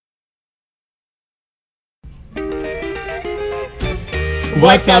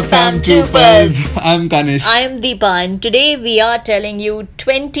What's up, fam troopers? I'm Kanish. I am Deepa, and today we are telling you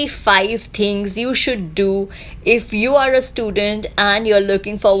 25 things you should do if you are a student and you're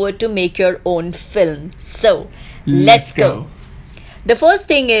looking forward to make your own film. So, let's go. The first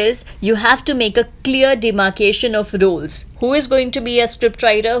thing is you have to make a clear demarcation of roles. Who is going to be a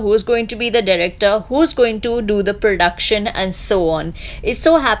scriptwriter? Who is going to be the director? Who is going to do the production and so on? It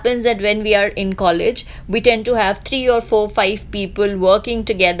so happens that when we are in college, we tend to have 3 or 4, 5 people working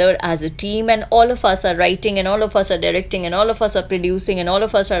together as a team, and all of us are writing and all of us are directing and all of us are producing and all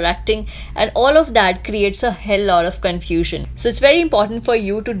of us are acting, and all of that creates a hell lot of confusion. So it's very important for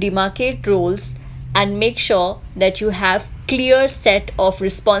you to demarcate roles and make sure that you have clear set of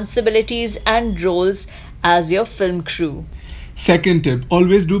responsibilities and roles as your film crew. Second tip,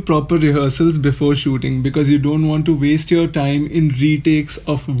 always do proper rehearsals before shooting, because you don't want to waste your time in retakes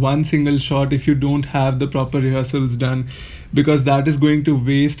of one single shot if you don't have the proper rehearsals done, because that is going to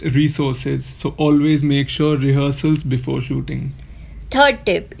waste resources. So always make sure rehearsals before shooting. Third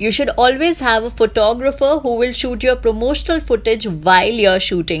tip, you should always have a photographer who will shoot your promotional footage while you're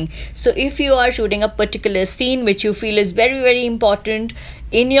shooting. So if you are shooting a particular scene which you feel is very, very important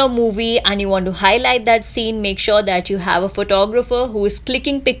in your movie and you want to highlight that scene, make sure that you have a photographer who is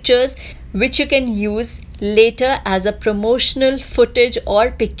clicking pictures which you can use later as a promotional footage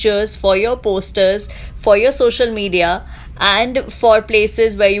or pictures for your posters, for your social media, and for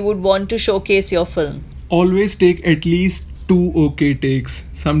places where you would want to showcase your film. Always take at least 2 okay takes.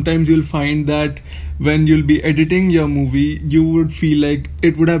 Sometimes you'll find that when you'll be editing your movie, you would feel like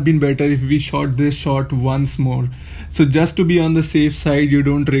it would have been better if we shot this shot once more. So just to be on the safe side, you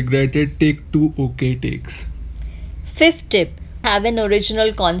don't regret it, take 2 okay takes. Fifth tip, have an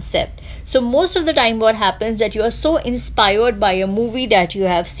original concept. So most of the time what happens that you are so inspired by a movie that you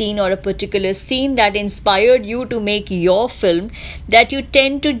have seen or a particular scene that inspired you to make your film, that you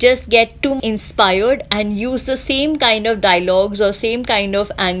tend to just get too inspired and use the same kind of dialogues or same kind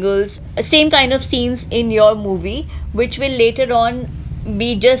of angles, same kind of scenes in your movie, which will later on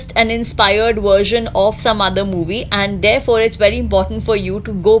be just an inspired version of some other movie, and therefore it's very important for you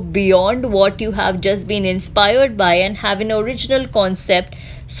to go beyond what you have just been inspired by and have an original concept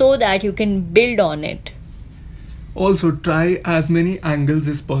so that you can build on it. Also, try as many angles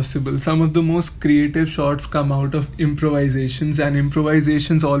as possible. Some of the most creative shots come out of improvisations, and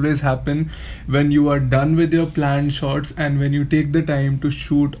improvisations always happen when you are done with your planned shots and when you take the time to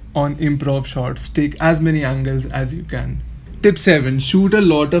shoot on improv shots. Take as many angles as you can. Tip 7. Shoot a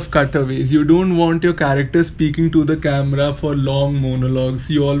lot of cutaways. You don't want your character speaking to the camera for long monologues.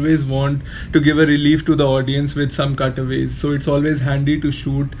 You always want to give a relief to the audience with some cutaways. So it's always handy to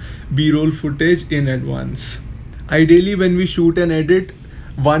shoot B-roll footage in advance. Ideally, when we shoot and edit,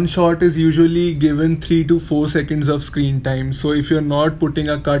 one shot is usually given 3 to 4 seconds of screen time. So if you're not putting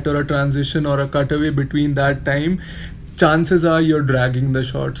a cut or a transition or a cutaway between that time, chances are you're dragging the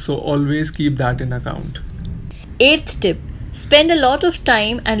shot. So always keep that in account. Eighth tip, spend a lot of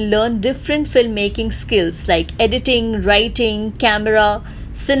time and learn different filmmaking skills like editing, writing, camera,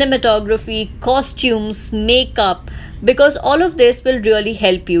 cinematography, costumes, makeup, because all of this will really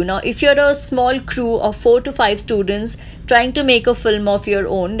help you. Now, if you're a small crew of 4 to 5 students trying to make a film of your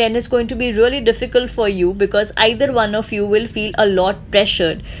own, then it's going to be really difficult for you because either one of you will feel a lot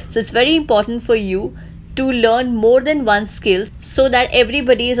pressured. So it's very important for you to learn more than one skill so that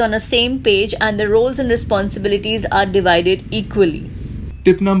everybody is on the same page and the roles and responsibilities are divided equally.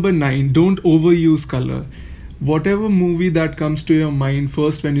 Tip number 9. Don't overuse color. Whatever movie that comes to your mind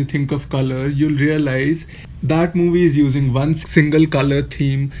first when you think of color, you'll realize that movie is using one single color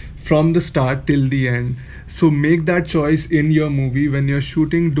theme from the start till the end. So make that choice in your movie. When you're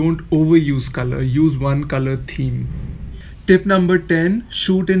shooting, don't overuse color. Use one color theme. Tip number 10,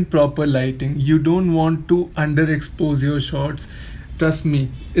 shoot in proper lighting. You don't want to underexpose your shots. Trust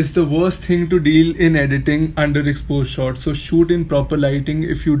me, it's the worst thing to deal in editing, underexposed shots. So shoot in proper lighting.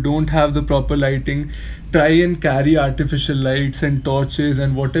 If you don't have the proper lighting, try and carry artificial lights and torches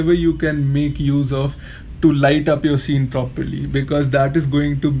and whatever you can make use of to light up your scene properly, because that is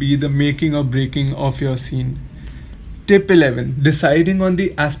going to be the making or breaking of your scene. Tip 11. Deciding on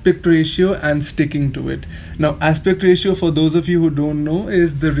the aspect ratio and sticking to it. Now, aspect ratio, for those of you who don't know,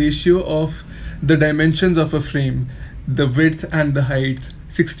 is the ratio of the dimensions of a frame, the width and the height.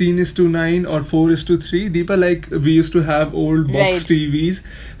 16:9 or 4:3. Deepa, like we used to have old box Right. TVs.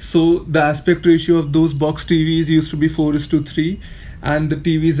 So the aspect ratio of those box TVs used to be 4:3. And the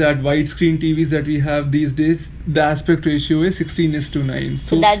TVs, that widescreen TVs that we have these days, the aspect ratio is 16:9.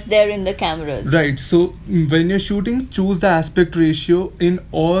 So that's there in the cameras. Right. So when you're shooting, choose the aspect ratio in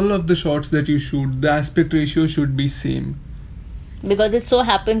all of the shots that you shoot. The aspect ratio should be same. because it so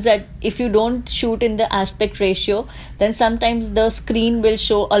happens that if you don't shoot in the aspect ratio, then sometimes the screen will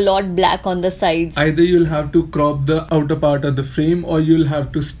show a lot black on the sides. Either you'll have to crop the outer part of the frame, or you'll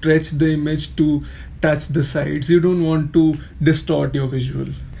have to stretch the image to touch the sides. You don't want to distort your visual.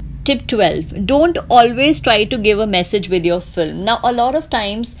 Tip 12. Don't always try to give a message with your film. Now, a lot of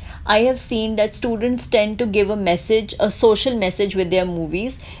times I have seen that students tend to give a message, a social message with their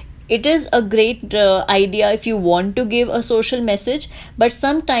movies. It is a great idea if you want to give a social message, but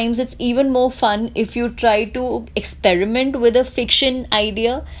sometimes it's even more fun if you try to experiment with a fiction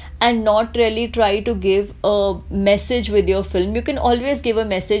idea and not really try to give a message with your film. You can always give a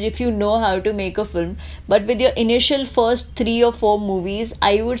message if you know how to make a film, but with your initial first 3 or 4 movies,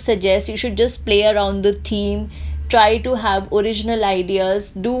 I would suggest you should just play around the theme. Try to have original ideas,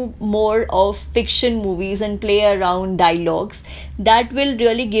 do more of fiction movies and play around dialogues. That will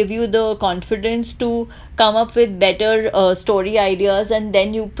really give you the confidence to come up with better story ideas, and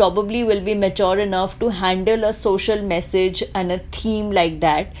then you probably will be mature enough to handle a social message and a theme like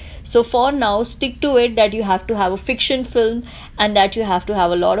that. So for now, stick to it that you have to have a fiction film and that you have to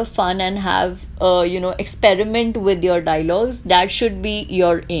have a lot of fun and have experiment with your dialogues. That should be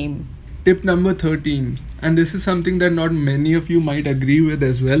your aim. Tip number 13, and this is something that not many of you might agree with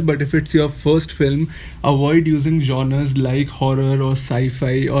as well, but if it's your first film, avoid using genres like horror or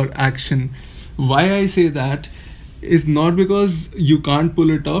sci-fi or action. Why I say that is not because you can't pull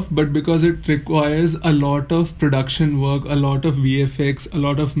it off, but because it requires a lot of production work, a lot of VFX, a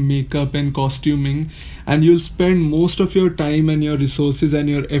lot of makeup and costuming, and you'll spend most of your time and your resources and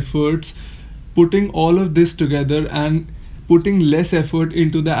your efforts putting all of this together and putting less effort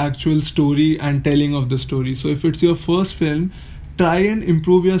into the actual story and telling of the story. So if it's your first film, try and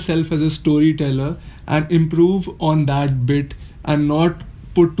improve yourself as a storyteller and improve on that bit and not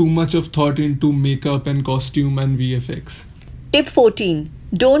put too much of thought into makeup and costume and VFX. Tip 14.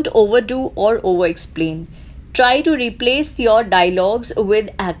 Don't overdo or over-explain. Try to replace your dialogues with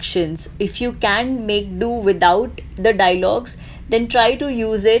actions. If you can make do without the dialogues, then try to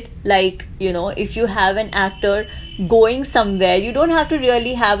use it like, if you have an actor going somewhere, you don't have to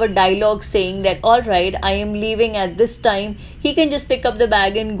really have a dialogue saying that, all right, I am leaving at this time. He can just pick up the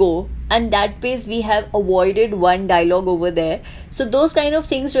bag and go. And that way we have avoided one dialogue over there. So those kind of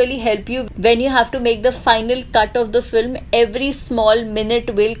things really help you when you have to make the final cut of the film. Every small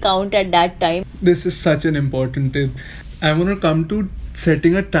minute will count at that time. This is such an important tip. I want to come to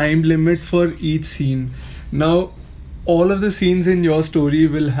setting a time limit for each scene. Now, all of the scenes in your story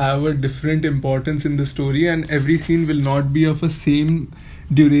will have a different importance in the story, and every scene will not be of a same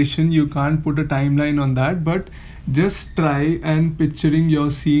duration. You can't put a timeline on that, but just try and picturing your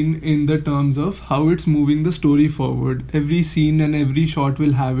scene in the terms of how it's moving the story forward. Every scene and every shot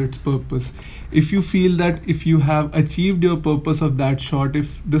will have its purpose. If you feel that if you have achieved your purpose of that shot,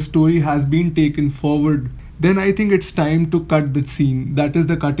 if the story has been taken forward, then I think it's time to cut the scene. That is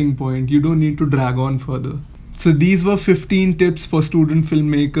the cutting point. You don't need to drag on further. So these were 15 tips for student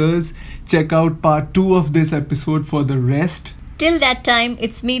filmmakers. Check out part 2 of this episode for the rest. Till that time,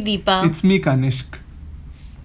 it's me, Deepa. It's me, Kanishk.